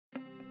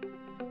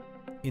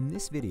In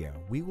this video,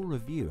 we will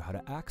review how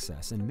to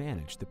access and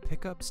manage the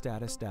Pickup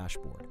Status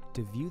dashboard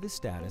to view the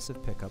status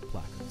of pickup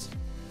placards.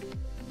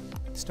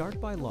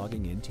 Start by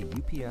logging in to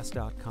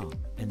ups.com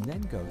and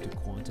then go to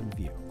Quantum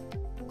View.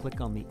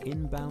 Click on the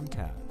Inbound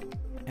tab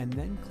and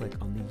then click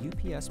on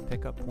the UPS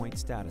Pickup Point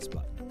Status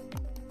button.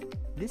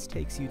 This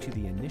takes you to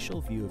the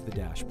initial view of the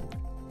dashboard.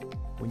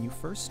 When you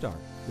first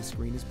start, the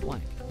screen is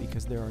blank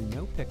because there are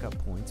no pickup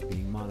points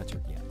being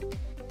monitored yet.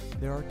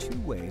 There are two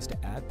ways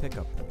to add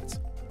pickup points.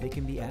 They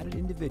can be added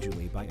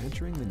individually by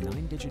entering the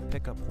 9-digit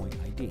pickup point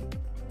ID.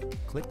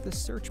 Click the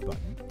Search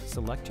button,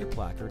 select your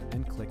placard,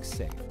 and click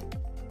Save.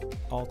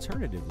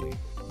 Alternatively,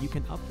 you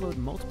can upload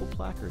multiple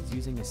placards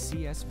using a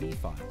CSV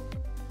file.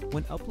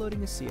 When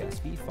uploading a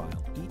CSV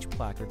file, each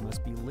placard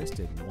must be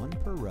listed one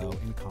per row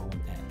in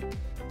column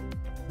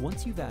A.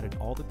 Once you've added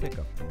all the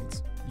pickup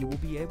points, you will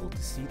be able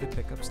to see the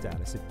pickup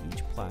status of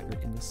each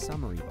placard in the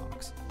Summary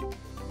box.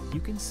 You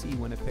can see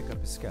when a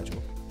pickup is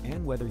scheduled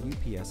and whether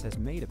UPS has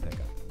made a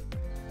pickup.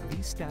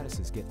 These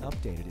statuses get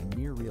updated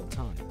in near real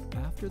time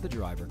after the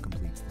driver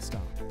completes the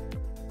stop.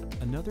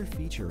 Another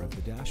feature of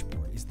the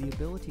dashboard is the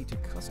ability to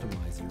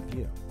customize your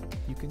view.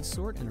 You can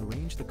sort and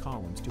arrange the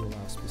columns to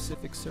allow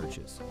specific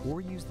searches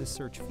or use the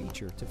search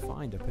feature to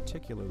find a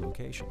particular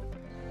location.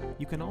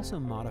 You can also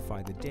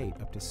modify the date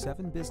up to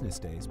 7 business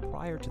days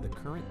prior to the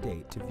current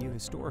date to view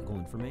historical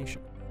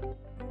information.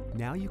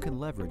 Now you can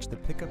leverage the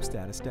Pickup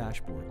Status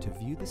dashboard to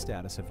view the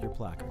status of your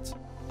placards.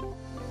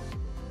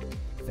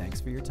 Thanks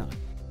for your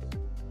time.